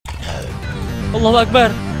Allahu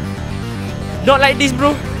Akbar. Not like this,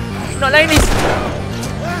 bro. Not like this.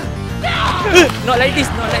 Not like this.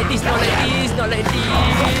 Not like this. Not like this. Not like this.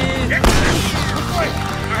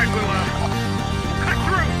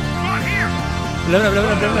 Belum.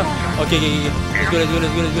 Okay. Let's go.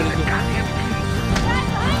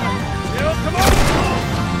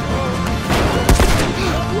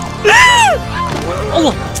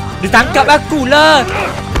 Allah, dia tangkap aku lah.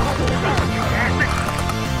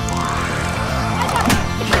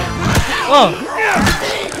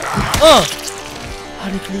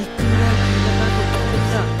 Ada klika lagi dalam tu.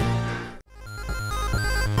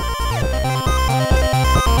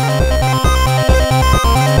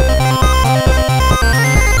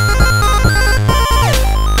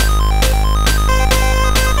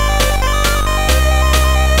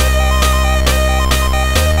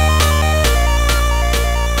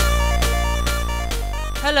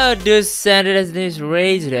 Hello dudes and this is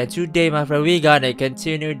Razor, and today my friend we gonna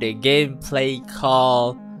continue the gameplay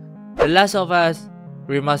called The Last of Us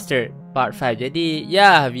REMASTERED Part 5. Jadi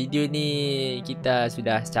ya, video ni kita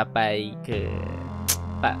sudah capai ke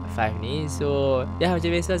Part 5 ni. So ya, macam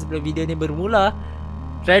biasa sebelum video ni bermula,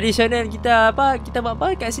 tradisional kita buat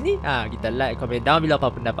apa kat sini? Kita like, comment down bila apa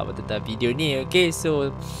pendapat tentang video ni. Okay,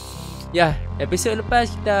 so ya, episod lepas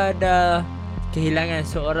kita ada kehilangan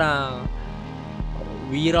seorang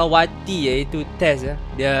wirawati, iaitu Tess.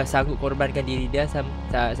 Dia sanggup korbankan diri dia.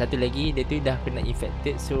 Satu lagi, dia tu dah kena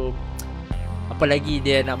infected. So apa lagi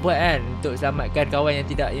dia nak buat kan untuk selamatkan kawan yang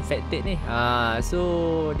tidak infected ni. So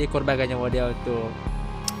dia korbankan nyawa dia untuk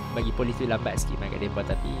bagi polis tu lambat sikit main kat depa.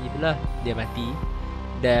 Tapi itulah, dia mati.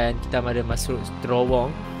 Dan kita ada masuk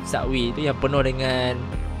terowong subway tu yang penuh dengan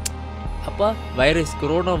virus,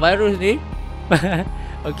 coronavirus ni.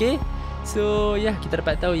 Okay, so ya, kita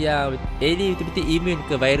dapat tahu yang Ellie betul-betul imun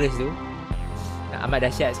ke virus tu. Amat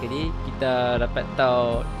dahsyat sekali. Kita dapat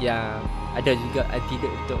tahu yang ada juga antidot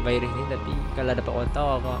untuk virus ni. Tapi kalau dapat orang tahu,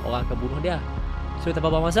 orang akan bunuh dia. So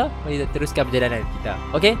tanpa buang masa, mari kita teruskan perjalanan kita.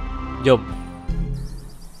 Okay, jom.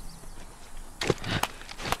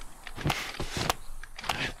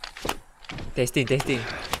 Testing.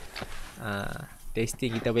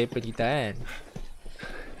 Testing kita weapon kita kan.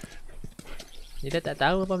 Kita tak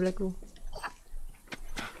tahu apa berlaku.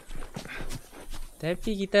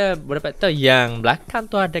 Tapi kita dapat tahu yang belakang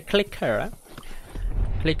tu ada clicker.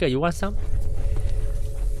 Clicker, you want some?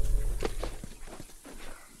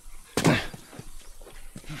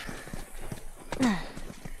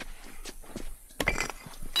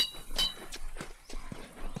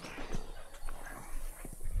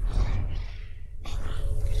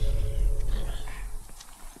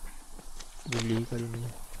 Beli kalau ni.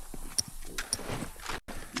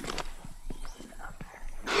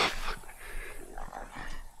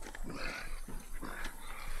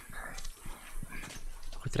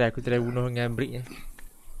 Aku try bunuh dengan brick ni.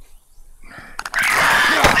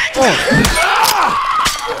 Oh!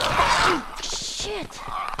 Shit.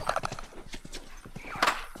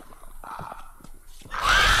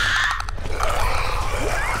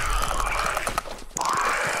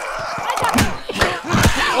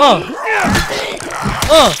 Oh!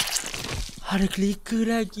 Ada clicker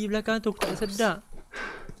lagi belakang tu, aku tak sedar.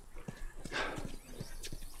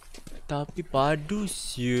 Tapi padu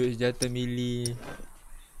siut senjata melee.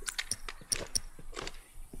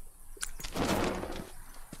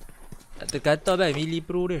 Terkata bang, melee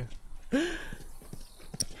pro dia.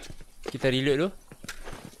 Kita reload tu.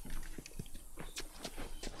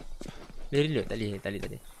 Boleh reload? Tak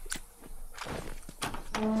boleh.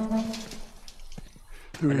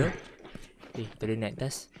 Hello? Kita boleh naik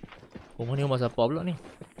atas. Rumah ni rumah siapa pula ni?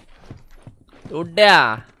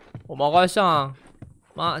 Udah, rumah kosong.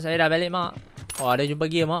 Mak, saya dah balik mak. Ada jumpa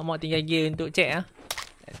gear mak. Mak tinggal gear untuk check lah.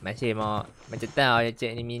 Masih mak, macam tahu dia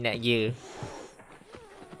check ni minat gear.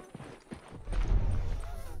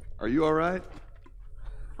 Are you alright?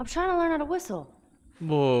 I'm trying to learn how to whistle.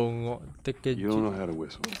 Bongok, terkejut. You don't know how to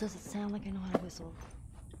whistle. It doesn't sound like I know how to whistle.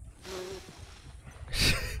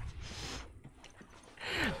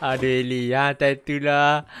 Aduh Ellie, tattoo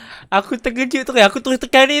lah. Aku terkejut tu kan. Aku terus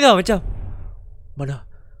tekan ni tau. Macam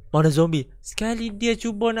Mana zombie. Sekali dia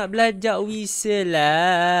cuba nak belajar whistle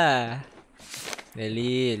lah.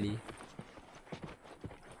 Ellie.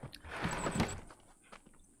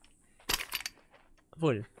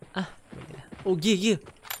 Full. Oh, gear.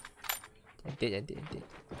 Cantik.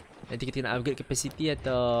 Nanti kita nak upgrade capacity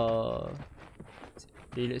atau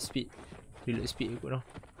reload speed ikut noh.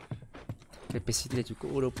 Capacity dah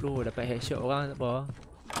cukup 20. Dapat headshot orang tak apa.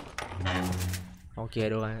 Okay,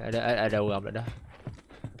 ada orang. Ada orang pula dah.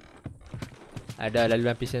 Ada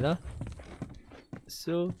laluan pisau.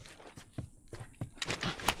 So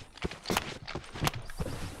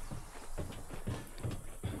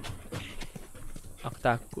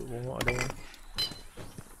Takut rumah ada orang.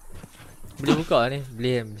 Boleh buka ni?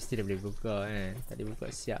 Boleh, mesti dah boleh buka kan. Tadi buka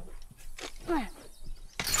siap.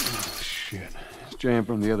 Shit. It's jammed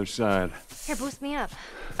from the other side. Here, boost me up.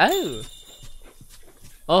 Oh.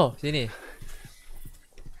 Oh, sini.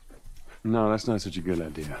 No, that's not such a good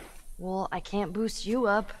idea. Well, I can't boost you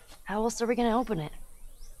up. How else are we gonna open it?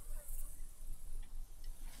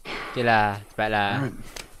 Okay lah, cepatlah. All right.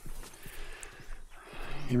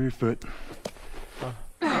 Give me your foot. Oh.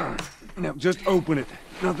 Now just open it.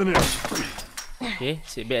 Nothing else. Okay,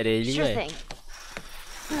 seatbelt ada Ellie Sure kan? thing.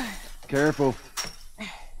 Careful.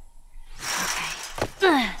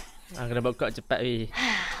 Kena buka cepat weh.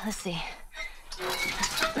 Let's see.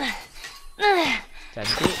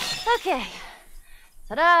 Cantik. Okay.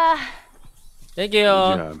 Ta-da! Thank you.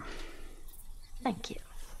 Good job. Thank you.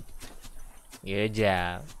 Good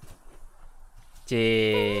job.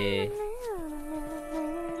 Cik.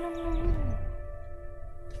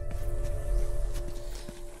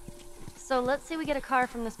 So let's say we get a car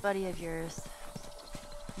from this buddy of yours.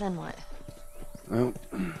 Then what? Well,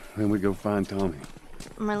 then we go find Tommy.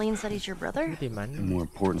 Marlene said he's your brother? Di mana? And more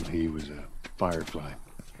importantly, he was a firefly.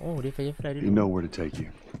 Oh, dia Firefly You dulu. know where to take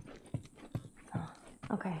you.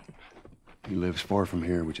 Okay. He lives far from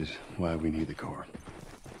here, which is why we need the car.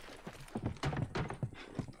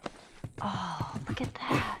 Oh, look at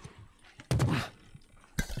that.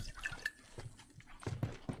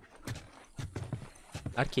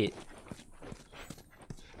 Arcade.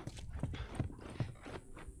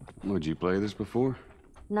 Would you play this before?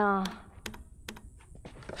 No.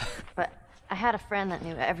 But I had a friend that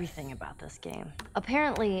knew everything about this game.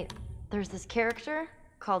 Apparently, there's this character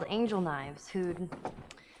called Angel Knives who'd...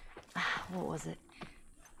 what was it?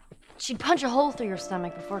 She'd punch a hole through your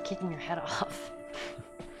stomach before kicking your head off.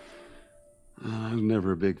 I was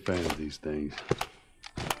never a big fan of these things.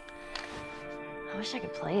 I wish I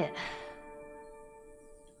could play it.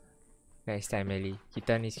 Next time Ellie.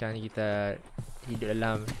 Kita ni sekarang ni kita hidup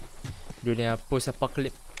dalam dunia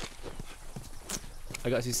post-apocalypse.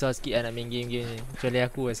 Agak susah sikit lah nak main game-game ni. Kecuali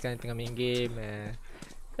aku sekarang tengah main game.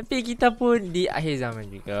 Tapi kita pun di akhir zaman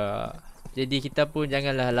juga. Jadi kita pun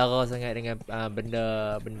janganlah lara sangat dengan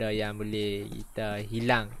benda-benda yang boleh kita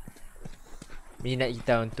hilang minat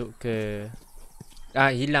kita untuk ke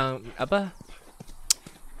hilang apa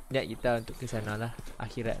minat kita untuk ke sana lah,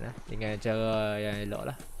 akhirat lah, dengan cara yang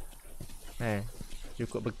elok lah.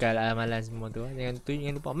 Cukup bekal amalan semua tu.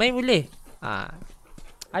 Jangan lupa main boleh.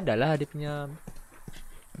 Adalah dia punya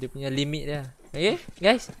limit dia. Okay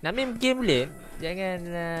guys, nak main game boleh. Jangan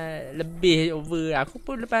lebih over. Aku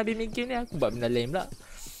pun lepas habis main game ni aku buat benda lain pula.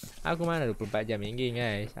 Aku mana 24 jam main game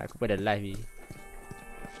guys. Aku pada live ni.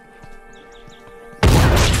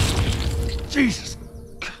 Jesus!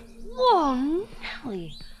 Whoa,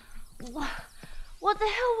 Nelly. What the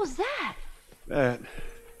hell was that? That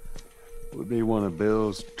would be one of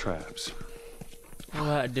Bill's traps.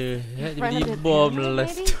 What the heck? Friend of Tiba-tiba the bom pyramid,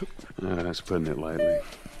 meletup. That's putting it lightly.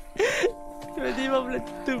 Tiba-tiba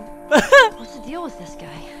meletup. What's the deal with this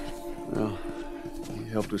guy? Well, he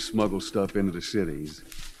helped us smuggle stuff into the cities.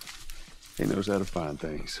 He knows how to find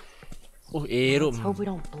things. Oh, erok. Let's hope we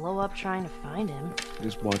don't blow up trying to find him.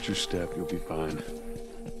 Just watch your step, you'll be fine.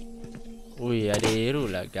 Ui, ada erok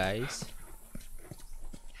lah guys.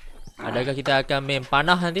 Adakah kita akan main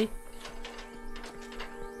panah nanti?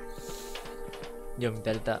 Jom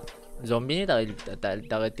kita letak. Zombie ni tak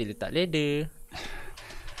reti letak ladder.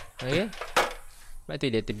 Okay. Sebab tu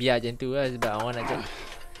dia terbiar macam tu lah. Sebab orang nak cakap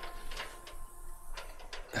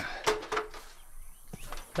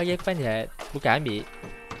bagi aku panjat. Bukan ambil.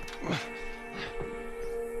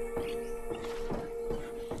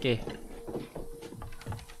 Okay.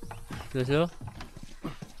 Slow.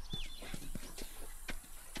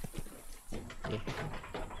 Okay.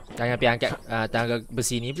 Jangan pergi angkat tangga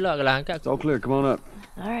besi ni pula. Kalau angkat It's all clear, come on up.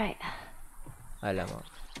 Alright. alamak.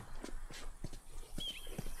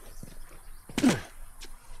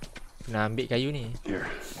 Kena ambil kayu ni. Here.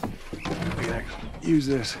 Use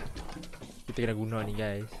this. Kita kena guna ni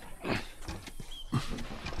guys.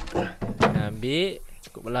 Kena ambil.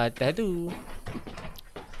 Cukup belah atas tu.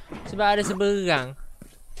 Sebab ada seberang.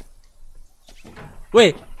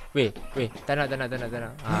 Weh. Tak nak.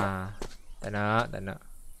 Tak nak.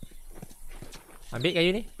 Ambil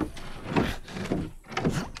kayu ni.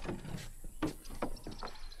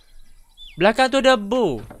 Belakang tu ada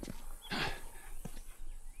bow.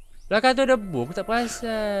 Aku tak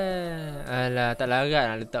perasan. Alah, tak larat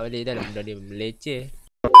nak letak balik dah. Benda dia meleceh.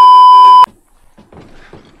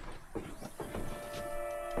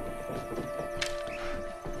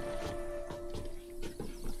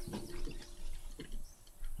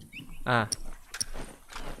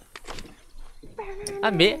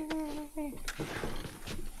 Ambil.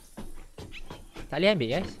 Tak boleh ambil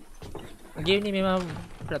guys. Game ni memang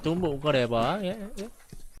nak tumbuk kau dah apa ya.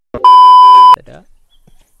 Tak ada.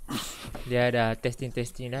 Dia ada testing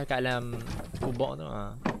dah kat dalam kubur tu.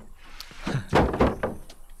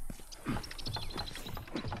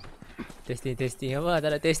 Testing apa? Tak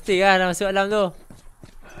ada testing lah nak masuk dalam tu.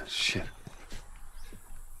 Shit.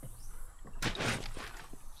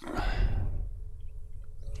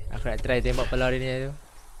 Aku nak try tembak pelari ni tu.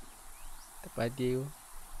 Tak padi aku.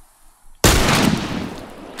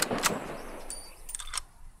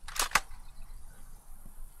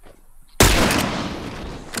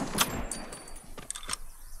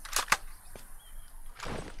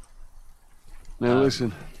 Now listen.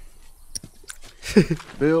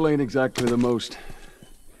 Bill ain't exactly the most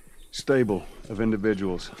stable of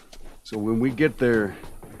individuals. So when we get there,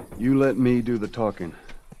 you let me do the talking.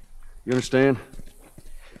 You understand?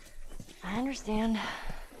 I understand.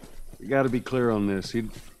 We gotta be clear on this. He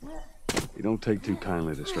don't take too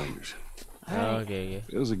kindly to strangers. Okay.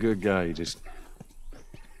 Bill's a good guy, he just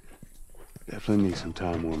definitely needs some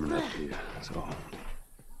time warming up to you, that's all.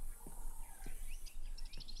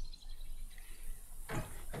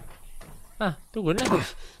 Turun lah.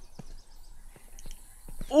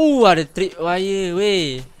 Ada trip wire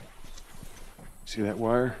weh. See that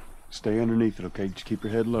wire? Stay underneath it, okay? Just keep your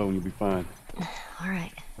head low and you'll be fine. All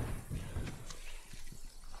right.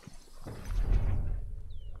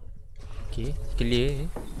 Okay, clear.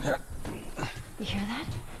 You hear that?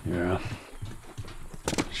 Yeah.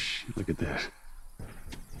 Shh, look at that.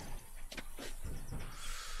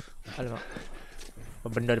 Alamak. Apa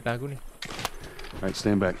benda depan aku ni? Alright,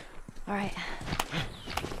 stand back. All right.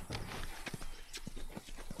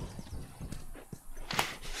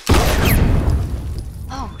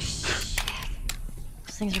 Oh, shit.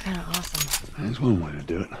 Those things are kind of awesome. That's one way to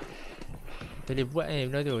do it. Kita boleh buat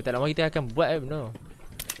benda tu. Tak lama kita akan buat benda.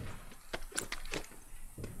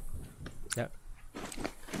 Sekejap.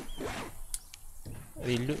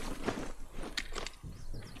 Reload.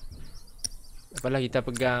 Apalah kita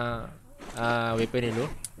pegang weapon ni dulu.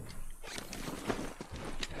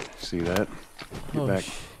 See that? Get back.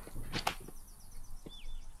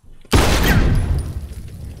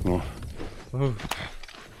 Oh.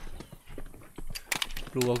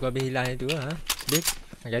 Peluru aku habis hilang itu lah. Babe,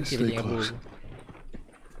 nak ganti balik dengan peluru.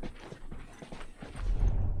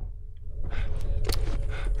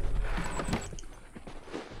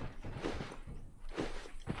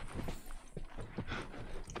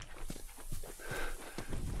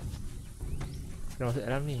 Kena masuk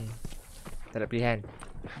dalam ni. Tak ada pilihan.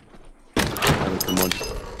 Come on.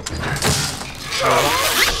 Alamak.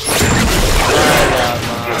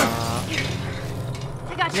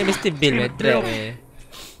 Ni mesti Bill ni, trap ni.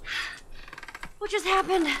 What just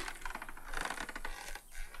happened?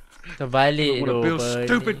 Terbalik One of Bill's tu.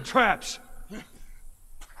 stupid traps.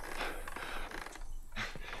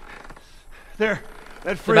 There.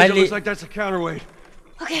 That freezer looks like that's a counterweight.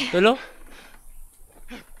 Okay. Tolong.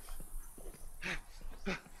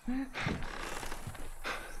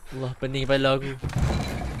 Allah, pening kepala aku.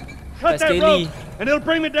 Cut that rope and it'll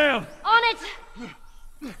bring me down. On it!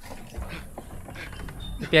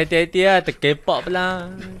 Tapi hati-hati lah, terkepak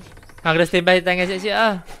pula. Hang kena stand by tangan siap-siap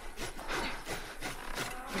lah.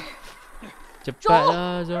 Cepat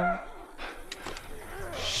lah, Zong.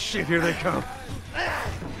 Shit, here they come.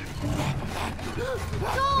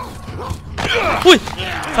 Hui!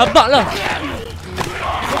 Sabarlah!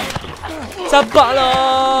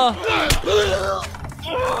 Sabarlah!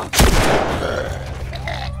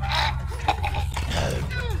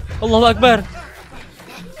 Allahu Akbar.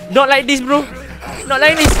 Not like this, bro. Not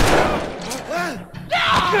like this.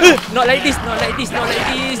 Not like this, not like this, not like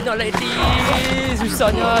this, not like this.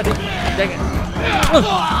 Susahnya. Jangan.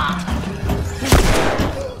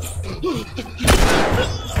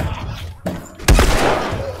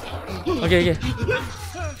 Okay.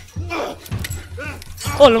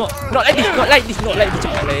 Oh, lama. Not like this, not like this, not like this.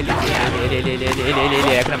 Cepat lah,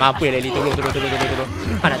 Eli. Aku nak mampu, Eli. Tolong.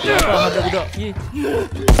 Nak tengok apa budak-budak.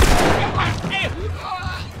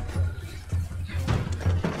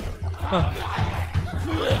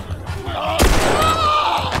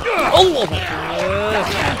 Allah.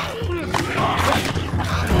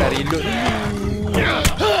 Dah reload.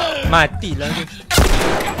 Matilah tu.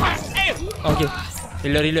 Okay.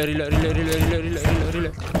 Reload.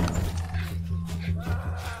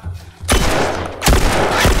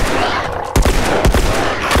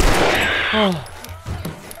 Oh.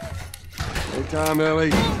 Hey, time,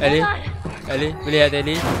 Ellie. Ellie, boleh lihat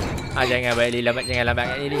Ellie? Jangan abang Ellie, jangan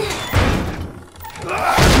lambatkan Ellie.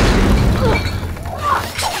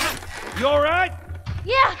 You alright?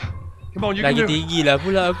 Yeah. Come on, you can Lagi do it. tinggi lah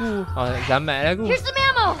pula aku. Selamat lah aku. Here's some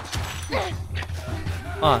ammo.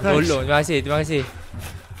 Tolong. Terima kasih.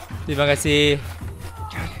 Terima kasih.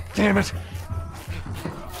 Damn it.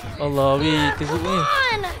 Allah, weh. Teruk ni. Come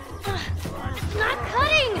on. It's not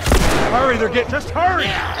cutting. Hurry, they're getting. Just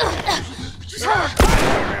hurry.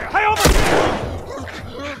 Hey, over here.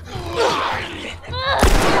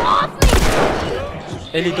 Off me.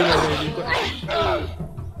 Ellie, tolong.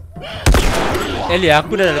 Ellie,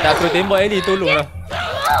 aku dah tak perlu tembak Ellie. Tolonglah.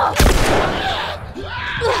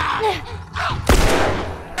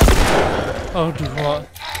 Aduh, mak.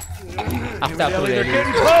 Aku tak apa They're Ellie.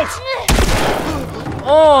 getting close.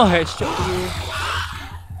 Oh, headshot tu.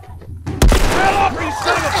 Hell off, you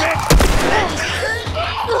son of a bitch.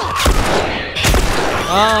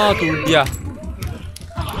 Tu dia.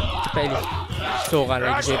 Cepat Ellie. Seorang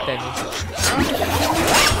lagi setan ni.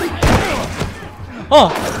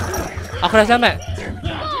 Aku dah selamat.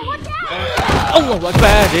 Allah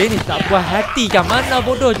Akbar. Dia ni tak puas hati kan. Mana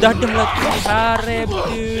bodoh. Dah lagi harem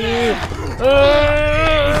dia.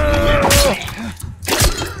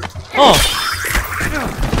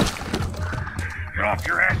 Drop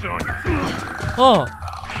your ass on your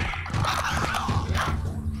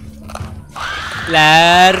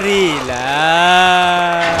Larilah.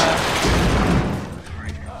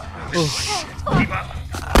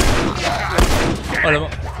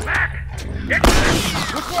 Alamak.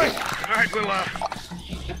 Which way? All right, we'll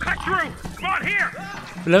cut through. Come on here.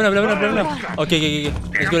 Belam. Okay.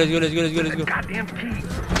 Let's go. Goddamn key.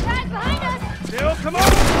 Guys, behind us. Bill, come on.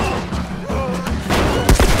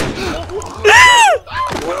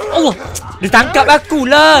 Allah. Dia tangkap aku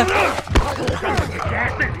lah.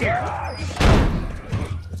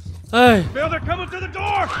 Hai. Bill, they're coming to the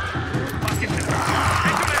door.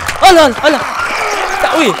 Alah.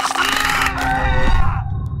 Tak weh.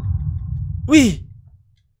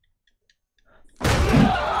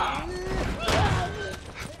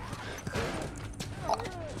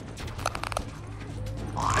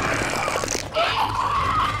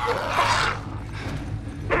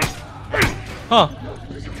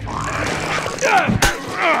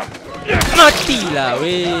 Matilah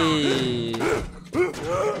weh.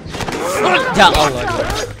 Ya Allah.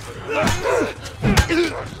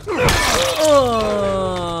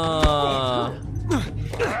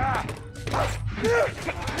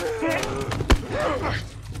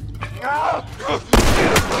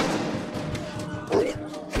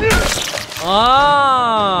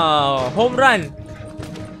 Home run.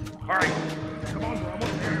 All right. Come on, we're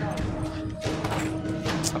almost there.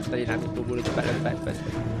 Aku tadi nak ambil tu bola cepat.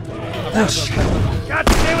 God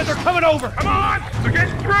damn it, they're coming over. Come on, they're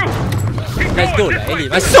getting through. Keep Let's go going lah this way.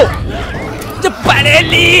 Ellie. Masuk. Cepat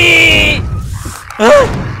Ellie.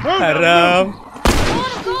 Haram.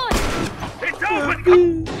 It's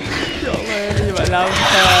open. Ya Allah Ellie buat lambat.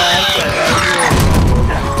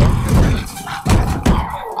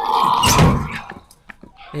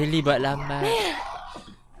 Ellie buat lambat.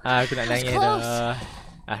 Aku nak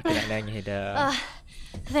nangis dah.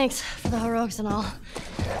 Thanks for the heroics and all.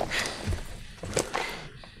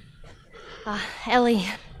 Ellie.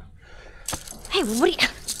 Hey, what are you...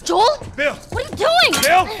 Joel? Bill. What are you doing?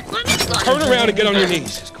 Bill. Turn around and get on your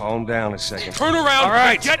knees. Just calm down a second. Turn around. All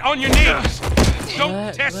right. Get on your knees. Don't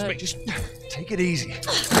What? test What? me. Just Take it easy.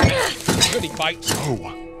 any bites. Oh,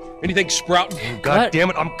 Anything sprouting. God damn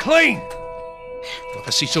it, I'm clean. If I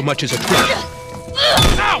see so much as a twitch.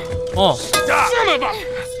 Ow! Son of a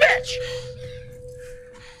bitch!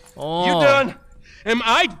 You done? Am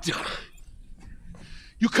I done?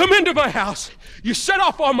 You come into my house. You set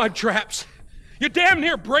off all my traps. You damn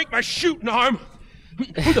near break my shooting arm.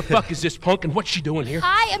 Who the fuck is this punk and what's she doing here?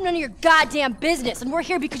 I am none of your goddamn business, and we're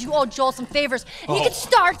here because you owe Joel some favors. And you can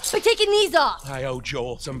start by taking these off. I owe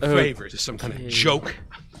Joel some favors. Is some kind of joke?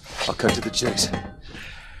 I'll cut to the chase.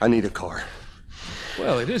 I need a car.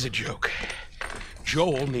 Well, it is a joke.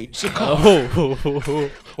 Joel needs a car. Oh.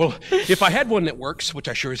 Well, if I had one that works, which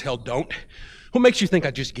I sure as hell don't, what makes you think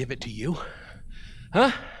I'd just give it to you?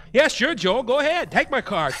 Huh? Yeah, sure, Joel, go ahead. Take my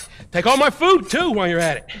car. Take all my food, too, while you're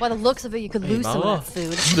at it. By the looks of it, you could lose some of that food.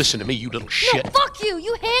 Listen to me, you little shit. No, fuck you!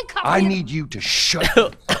 You handcuffed me. I need you to shut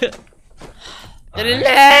up.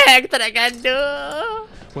 Relax, tak nak gaduh.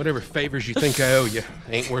 Whatever favors you think I owe you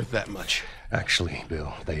ain't worth that much. Actually,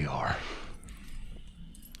 Bill, they are.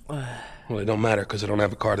 Well, it don't matter because I don't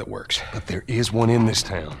have a car that works. But there is one in this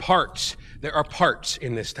town. Parts. There are parts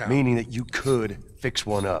in this town. Meaning that you could fix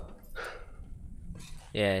one up.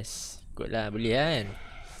 Yes. Good lah, boleh kan?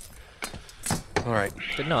 All right.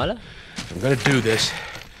 Kenal lah. If I'm gonna do this,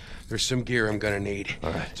 there's some gear I'm gonna need.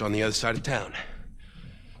 All right. It's on the other side of town.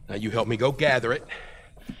 Now you help me go gather it,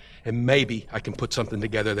 and maybe I can put something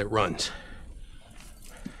together that runs.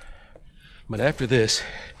 But after this,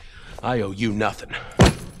 I owe you nothing.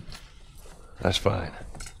 That's fine.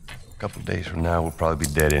 A couple of days from now, we'll probably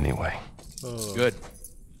be dead anyway. Oh. Good.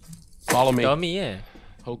 Follow me. Tommy, yeah.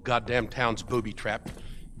 Whole goddamn town's booby trapped.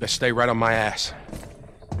 Best stay right on my ass.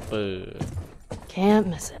 Can't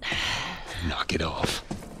miss it. Knock it off.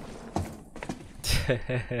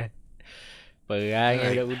 Perang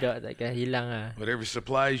budak-budak takkan hilang ah. Whatever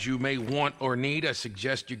supplies you may want or need, I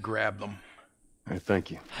suggest you grab them. All right,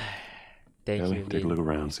 thank you. Thank Ellie, you. take a Bill. look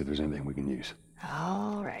around, see if there's anything we can use.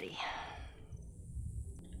 Alrighty.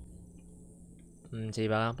 Cari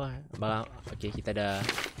barang apa? Barang. Okey, kita dah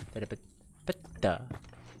dapat peta.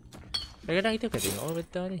 Kadang-kadang kita kan tengok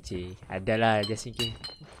peta ni, cik. Adalah just in case.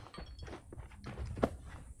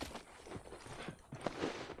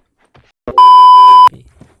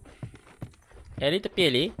 Ellie tepi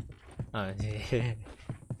Ellie. Ah.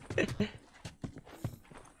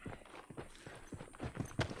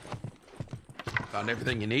 Found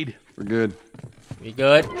everything you need? We're good. We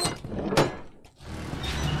good.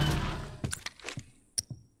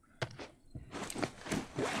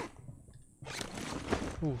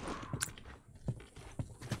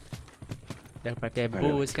 Dah pakai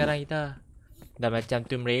bow sekarang kita. Dah macam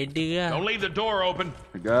Tomb Raider lah. Don't leave the door open.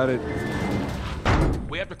 I got it.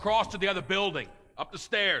 We have to cross to the other building. Up the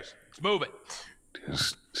stairs. Let's move it.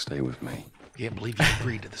 Just stay with me. Can't believe you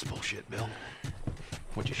agreed to this bullshit, Bill.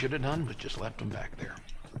 What you should have done was just left him back there.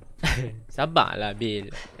 Sabarlah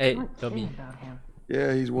Bill. Tommy.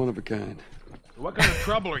 Yeah, he's one of a kind. What kind of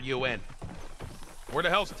trouble are you in? Where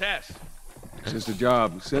the hell's Tess? It's just a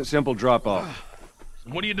job. Simple drop-off.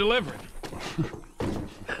 What are you delivering?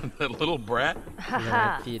 That little brat?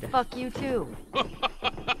 Haha. Fuck you too.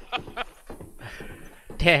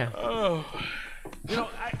 Damn. Oh. You know,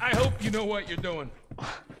 I hope you know what you're doing.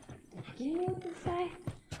 Can you know what to say?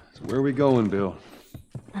 So where are we going, Bill?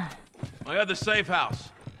 My other safe house.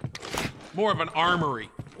 More of an armory.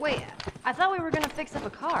 Wait, I thought we were gonna fix up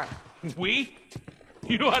a car. We?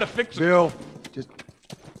 You know how to fix a Bill, just...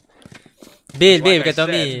 Bill, Like I kata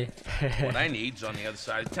Tommy. What I need's on the other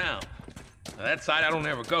side of town. Now, that side I don't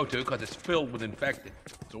ever go to because it's filled with infected.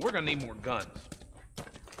 So we're gonna need more guns.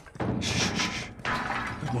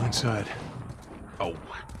 Go inside. Oh,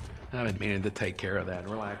 I've been meaning to take care of that.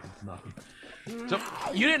 Relax, it's nothing. So,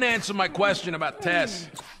 you didn't answer my question about Tess.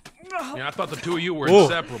 You know, I thought the two of you were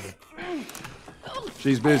inseparable.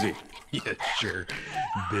 She's busy. Yeah, sure.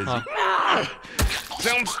 Busy.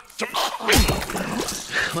 Sounds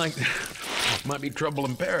like might be trouble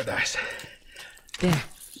in paradise. Damn.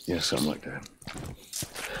 Yeah, something like that.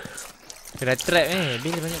 Kena trap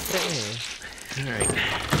Bill banyak trap All right,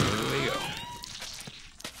 here we go.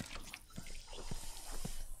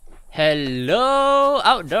 Hello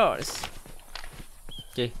outdoors.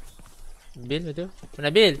 Okay. Bill betul?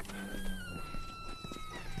 Mana Bill?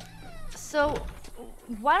 So,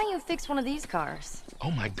 why don't you fix one of these cars?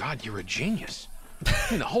 Oh my God, you're a genius. I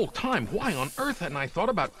mean, the whole time, why on earth hadn't I thought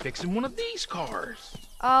about fixing one of these cars?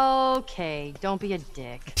 Okay, don't be a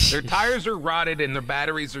dick. Their tires are rotted and their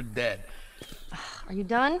batteries are dead. Are you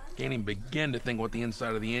done? Can't even begin to think what the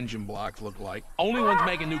inside of the engine blocks look like. Only ones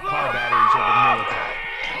making new car batteries are the military.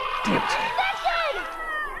 Damn it.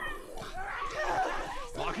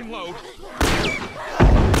 Lock and load.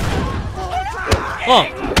 Oh.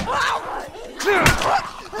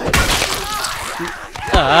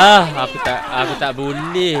 Aku tak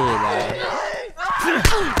boleh lah.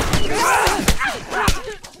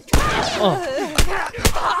 Oh.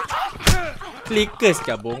 Clickers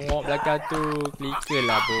kah bongok belakang tu? Clicker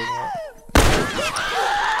lah bongok.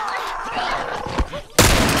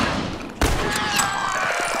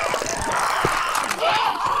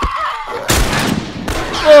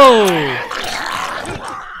 Oh.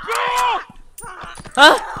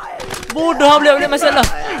 Hah? Bodoh boleh masalah.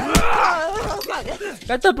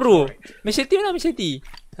 Kata bro, machete mana machete?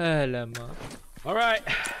 Alamak. All right.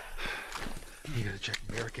 You gotta check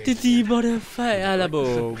the barricade. Tiba-tiba dah fight lah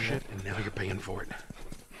bong. Shit, and now you're paying for it.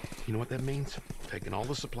 You know what that means? Taking all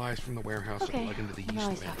the supplies from the warehouse and plugging into the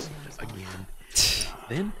Now yeast he's vents talking. again.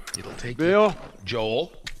 Then it'll take Bill? you,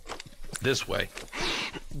 Joel, this way.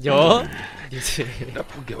 Jo. Up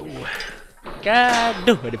we go.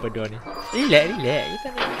 Gaduh daripada ni. Relax. Kita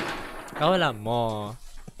ni. Kawan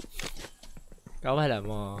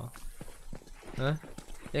lama. Huh?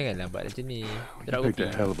 Janganlah buat macam ni. You picked a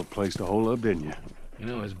hell of a place to hole up, didn't you? You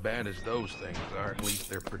know, as bad as those things are, at least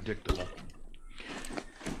they're predictable.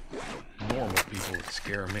 Normal people would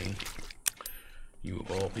scare me. You of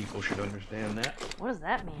all people should understand that. What does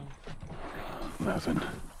that mean? Nothing.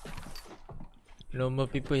 Normal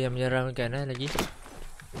people yang menyeramkan lah lagi.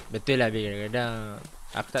 Betul lah, kadang-kadang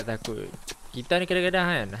aku tak takut. Kita ni kadang-kadang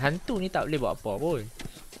kan, hantu ni tak boleh buat apa pun.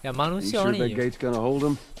 Yang You manusia sure that ni gate's gonna hold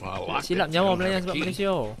him? Well, I locked silap it. I nyawa don't melayang have a sebab key.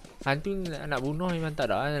 manusia. Hantu nak bunuh memang tak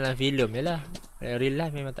ada dalam filem je lah. Real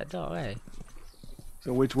life memang tak ada kan.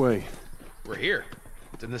 So which way? We're here.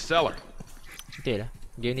 It's in the cellar. Betul lah.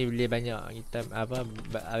 Game ni boleh banyak kita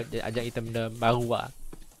ajak kita benda baru lah.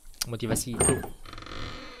 Motivasi hidup.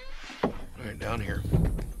 Right down here.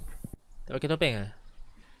 Tak pakai topeng lah.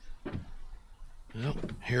 Well,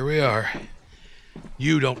 here we are.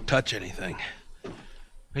 You don't touch anything.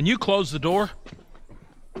 And you close the door?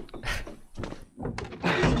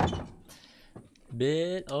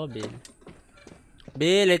 Bel.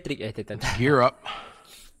 Bel elektrik. Tak. Gear up.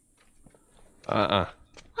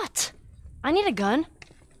 What? I need a gun.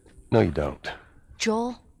 No, you don't.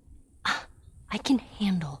 Joel, I can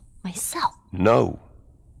handle myself. No.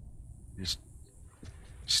 Just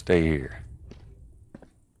stay here.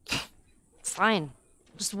 Fine.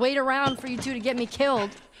 Just wait around for you two to get me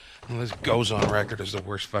killed. Well, this goes on record as the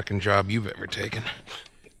worst fucking job you've ever taken.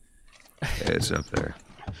 Yeah, it's up there.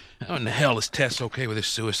 How in the hell is Tess okay with this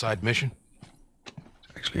suicide mission? It's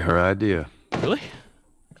actually her idea. Really?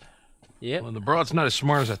 Yep. Well, the broad's not as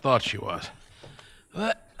smart as I thought she was.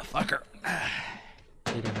 But, fuck her.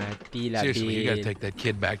 Dia dah mati lah, Seriously, you gotta Bel. take that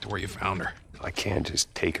kid back to where you found her. I can't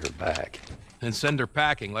just take her back. Then send her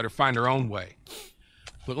packing, let her find her own way.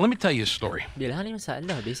 Look, let me tell you a story. Bel, hang ni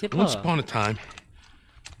masalah. Bel siapa? Once upon a time,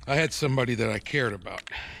 I had somebody that I cared about.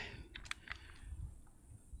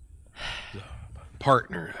 A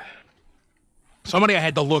partner. Somebody I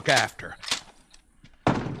had to look after.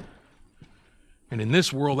 And in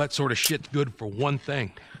this world, that sort of shit's good for one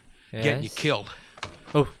thing. Getting you Yes. killed.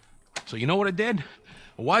 Oh. So you know what I did?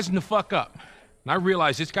 I wisened the fuck up. And I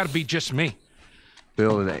realized it's gotta be just me.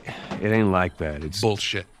 Bill, it ain't like that. It's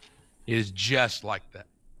Bullshit. It is just like that.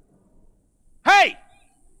 Hey!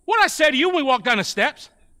 What'd I say to you when we walked down the steps?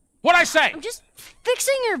 What'd I say? I'm just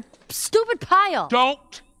fixing your stupid pile.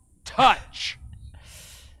 Don't touch.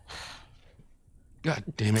 God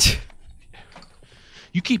damn it.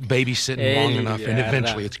 You keep babysitting long enough and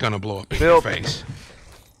eventually it's gonna blow up in your face.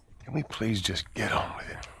 Can we please just get on with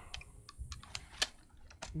it?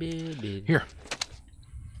 Bel. Here.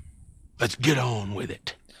 Let's get on with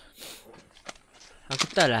it. Aku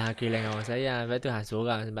tahu lah hang kehilangan orang sayang. Lepas tu hang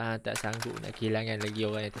seorang sebab hang tak sanggup nak kehilangan lagi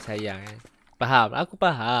orang yang tersayang kan. Faham? Aku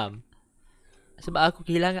faham. Sebab aku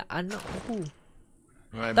kehilangan anak aku.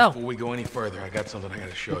 Alright, Tau. before we go any further, I got something I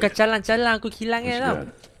gotta show Bukan you. calang-calang aku kehilangan What's tau. that?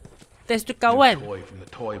 Test tu kawan Toy from the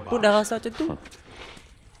toy pun dah box. rasa macam tu.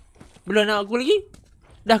 Belum anak aku lagi.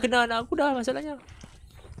 Dah kena anak aku dah masalahnya.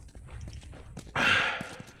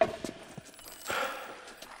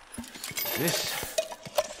 This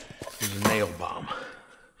is a nail bomb.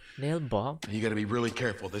 Nail bomb. You gotta be really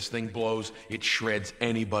careful. This thing blows, it shreds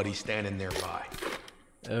anybody standing nearby.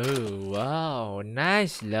 Oh, wow.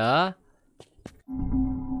 Nice lah.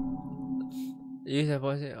 Use a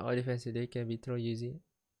poison or defense they can be thrown using.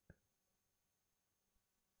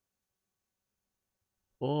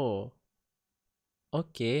 Oh.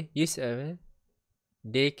 Okay. Use a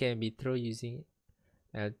they can be thrown using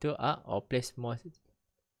L2 or place more.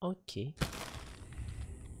 Okay.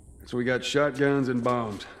 So we got shotguns and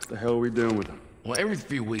bombs. What the hell are we doing with them? Well, every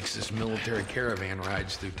few weeks this military caravan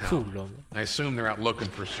rides through Phew, town. lama. I assume they're out looking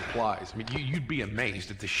for supplies. I mean, you'd be amazed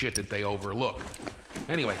at the shit that they overlook.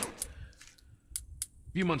 Anyway,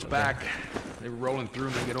 a few months back, they were rolling through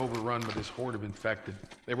and they get overrun by this horde of infected.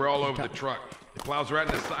 They were all over the truck. It plows right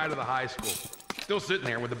in the side of the high school. Still sitting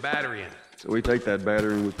there with a battery in it. So we take that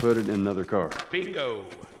battery and we put it in another car. Bingo!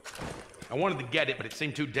 I wanted to get it, but it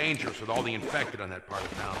seemed too dangerous with all the infected on that part of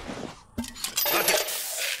town. Fuck it!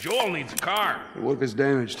 Joel needs a car! What if it's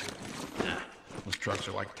damaged? Those trucks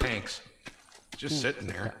are like tanks. Just sitting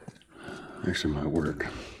there. Actually might work.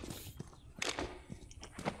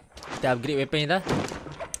 Kita upgrade weapon ni dah.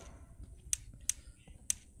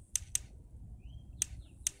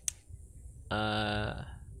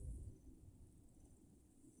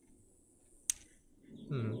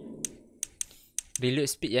 Reload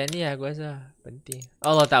speed yang ni aku rasa penting.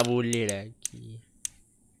 Allah, tak boleh lagi.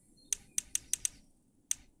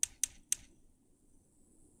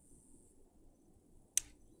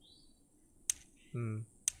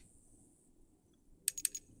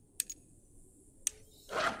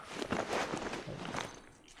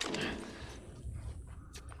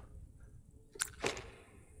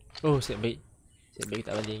 Oh, set baik. Set baik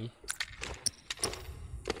tak balik lagi.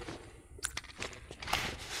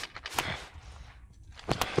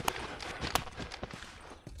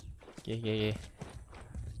 Okay.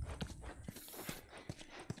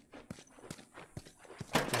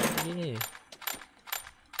 ni?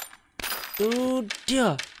 Tu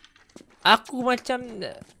dia. Aku macam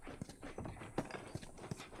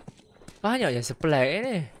banyak je supply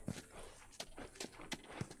ni.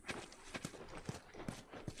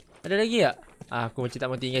 Ada lagi tak? Aku macam tak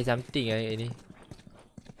mau tinggal something lah ni.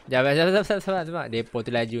 Sabar. Depo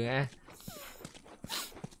tu laju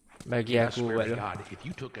Bagi Yeah, I aku swear buat to dulu. God, if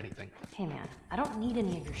you took anything. Hey man, I don't need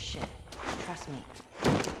any of your shit. Trust me.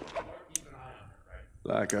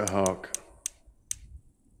 Like a hawk.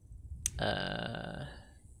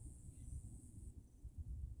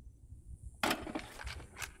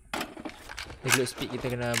 Reload speed kita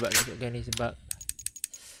kena buat shotgun ni sebab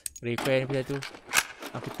require ni pula tu.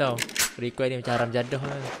 Aku tahu require ni macam haram jadah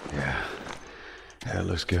lah. Yeah. That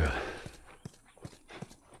looks good.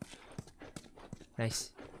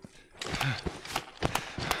 Nice.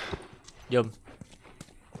 Jom.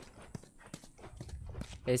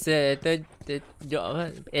 Itu jom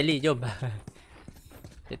apa? Ellie jom.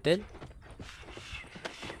 Betul?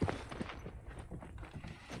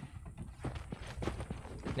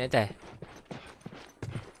 Naik atas.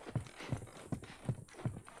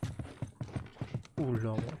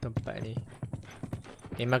 Lama tempat ni.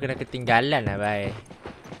 Memang kena ketinggalan lah, bye.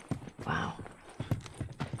 Wow.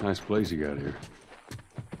 Nice place you got here.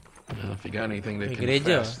 Well, if you got anything to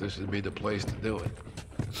Gereja. confess, this would be the place to do it.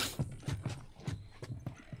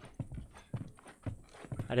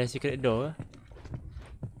 Ada secret door.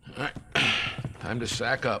 Alright, time to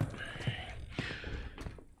sack up.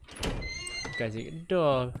 Bukan secret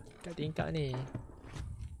door. Kat tingkap ni.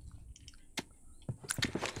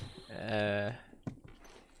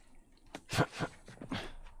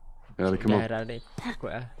 Ellie, come on. Darah ni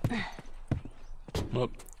kuat lah. Look,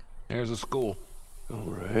 there's a school. All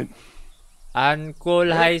right. Uncool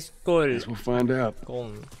High School. Guess we'll find out.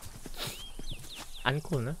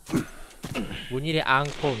 Uncool lah. Bunyi dia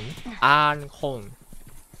Uncool. Uncool.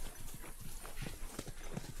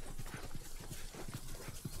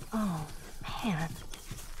 Oh, man.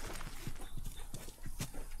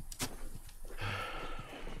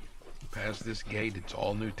 Past this gate, it's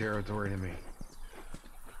all new territory to me.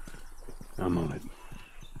 I'm on it.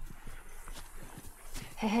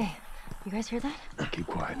 Hey, you guys hear that? Keep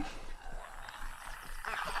quiet.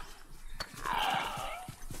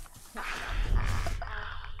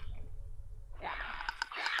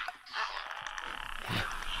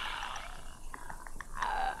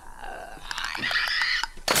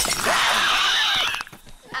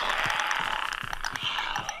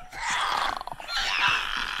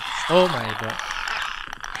 Oh my god.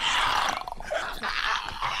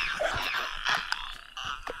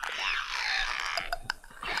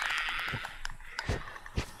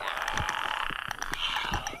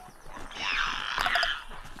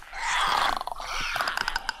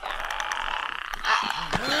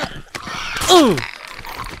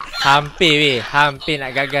 Hampir weh, hampir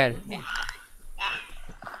nak gagal.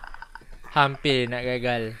 Hampir nak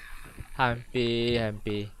gagal. Hampir.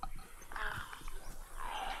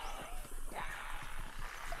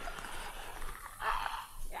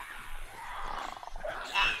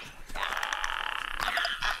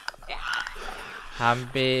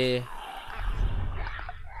 Hampir.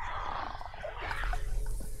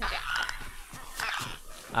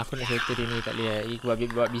 Aku nak settle dia ni tak boleh.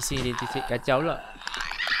 Buat bising dia kacau pula.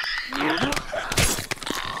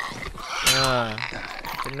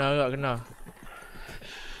 Kena.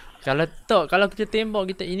 Kalau kita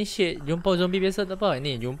tembak, kita initiate, jumpa zombie biasa tak apa.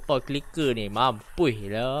 Ni jumpa clicker ni, mampus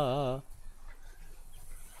lah.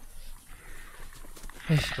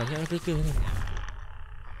 Banyak clicker ni.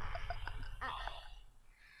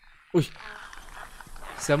 Uish.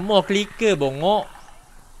 Semua clicker bongok.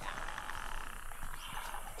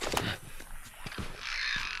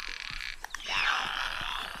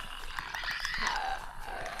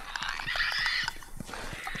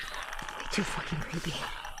 Too fucking creepy.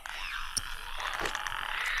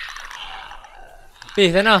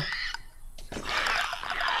 Sana.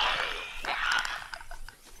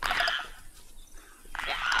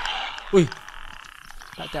 Ui.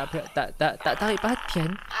 Tak tarik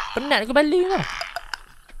perhatian. Penat ke balik lah.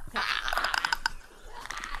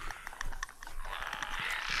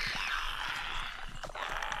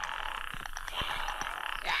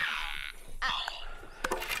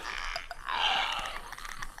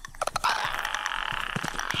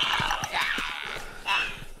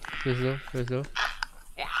 Terus.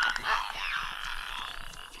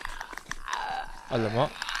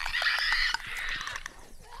 Alamak.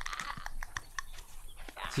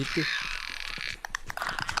 Situ.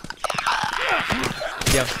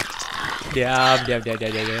 Diam. Diam.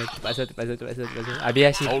 Terpaksa.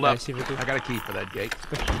 Habis Hold up. Hashim itu. I got a key for that gate.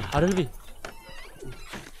 Ada lebih.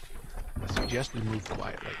 I suggest we move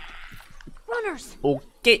quietly. Runners!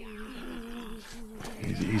 Okey.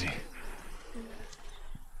 Easy.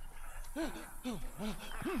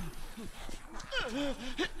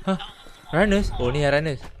 Runners? Oh ni yang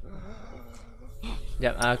runners.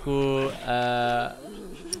 Sekejap aku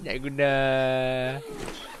nak guna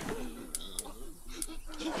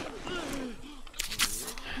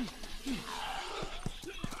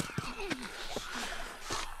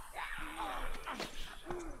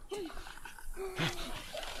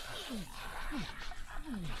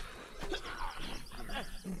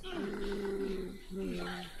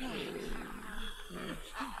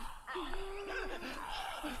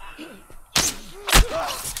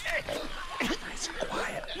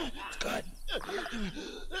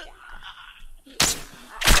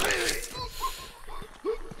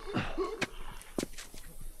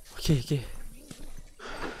Okay.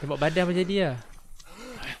 Tengok badan macam jadi lah.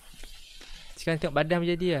 Sekarang tengok badan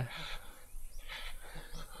macam jadi lah.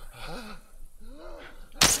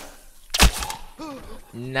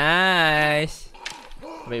 Nice.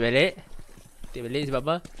 Ambil balik. Take balik sebab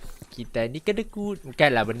apa? Kita ni kedekut.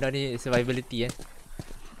 Bukanlah benda ni survivability kan.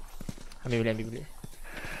 Ambil balik.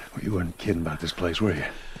 Well, you weren't kidding about this place, were you?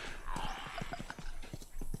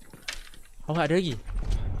 Awak ada lagi?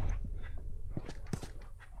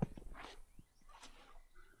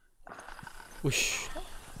 Ush.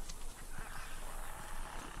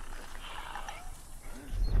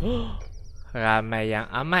 Ramai yang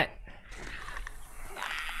amat.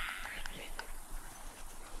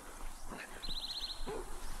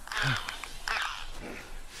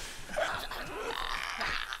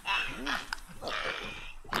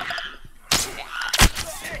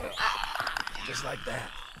 Just like that.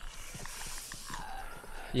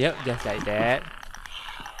 Yep, just like that.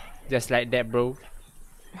 Just like that, bro.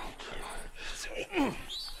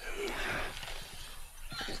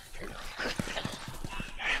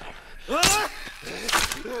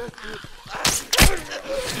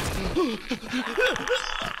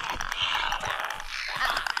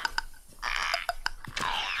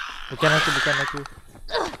 Bukan aku.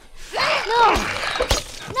 No!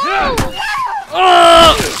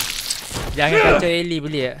 Oh! Jangan kacau Ellie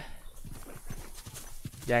boleh tak?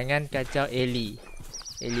 Jangan kacau Ellie.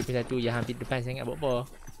 Ellie pun satu yang hampir depan sangat buat apa.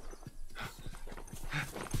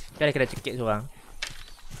 Kan dia kena cekik seorang.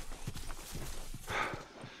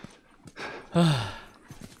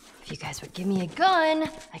 If you guys would give me a gun,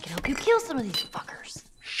 I could help you kill some of these fuckers.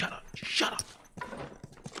 Shut up.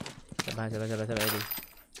 Sabar Ellie.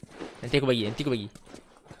 Nanti aku bagi.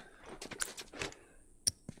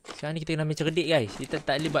 Sekarang ni kita kena main cerdik guys. Kita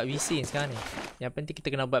tak boleh buat bising sekarang ni. Yang penting kita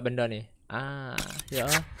kena buat benda ni. Ya.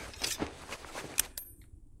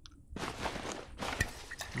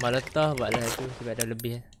 Malatah buatlah tu sebab ada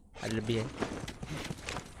lebih. Ada lebih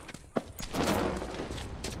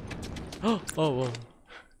Oh.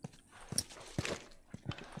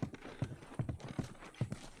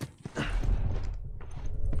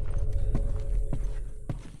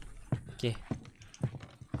 Okay.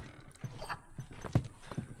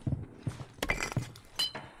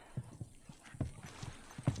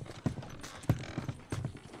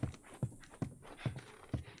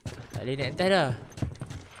 Tak boleh naik atas dah.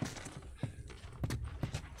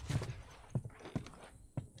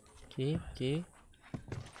 Okay.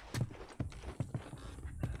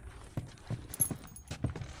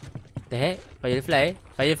 Teh,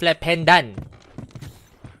 Firefly pendant.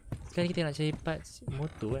 Sekarang kita nak cari parts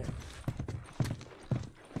motor kan.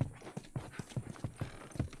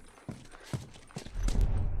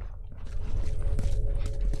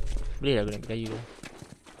 Boleh lah guna kayu tu.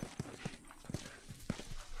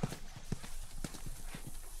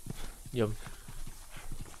 Jom.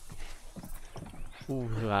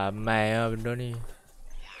 Ramai lah benda ni.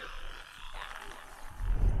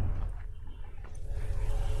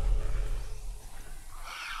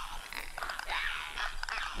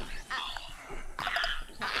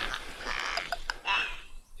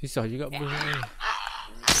 Susah juga bos ni.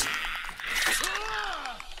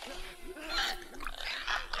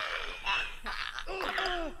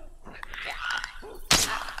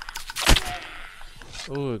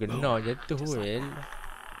 Oh, kena jatuh wel.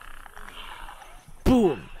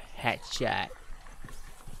 Boom! Headshot.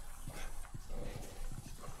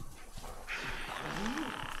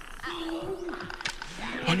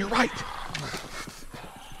 On your right.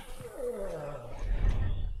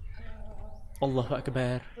 Allahu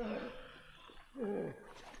Akbar.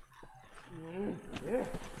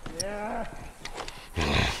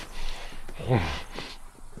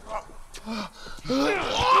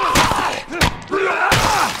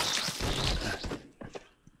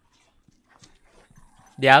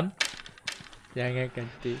 Diam. Jangan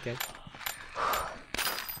kantikan.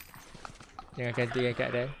 Jangan kantikan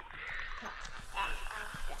keadaan.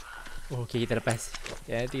 Oh, okey, kita lepas.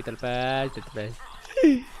 Ya, nanti kita lepas. Kita lepas.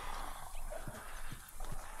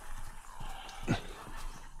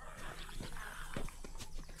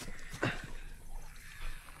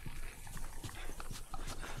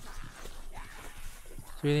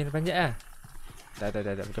 So, ni panjat lah. Tak.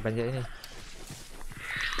 Bukan panjat ni.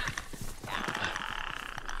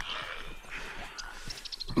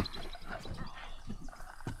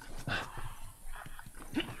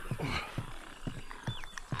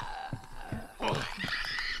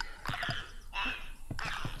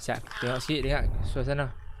 Sekejap, tengok sikit dekat suasana.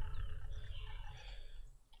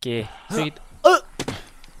 Okay, so kita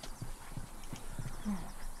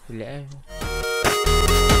relax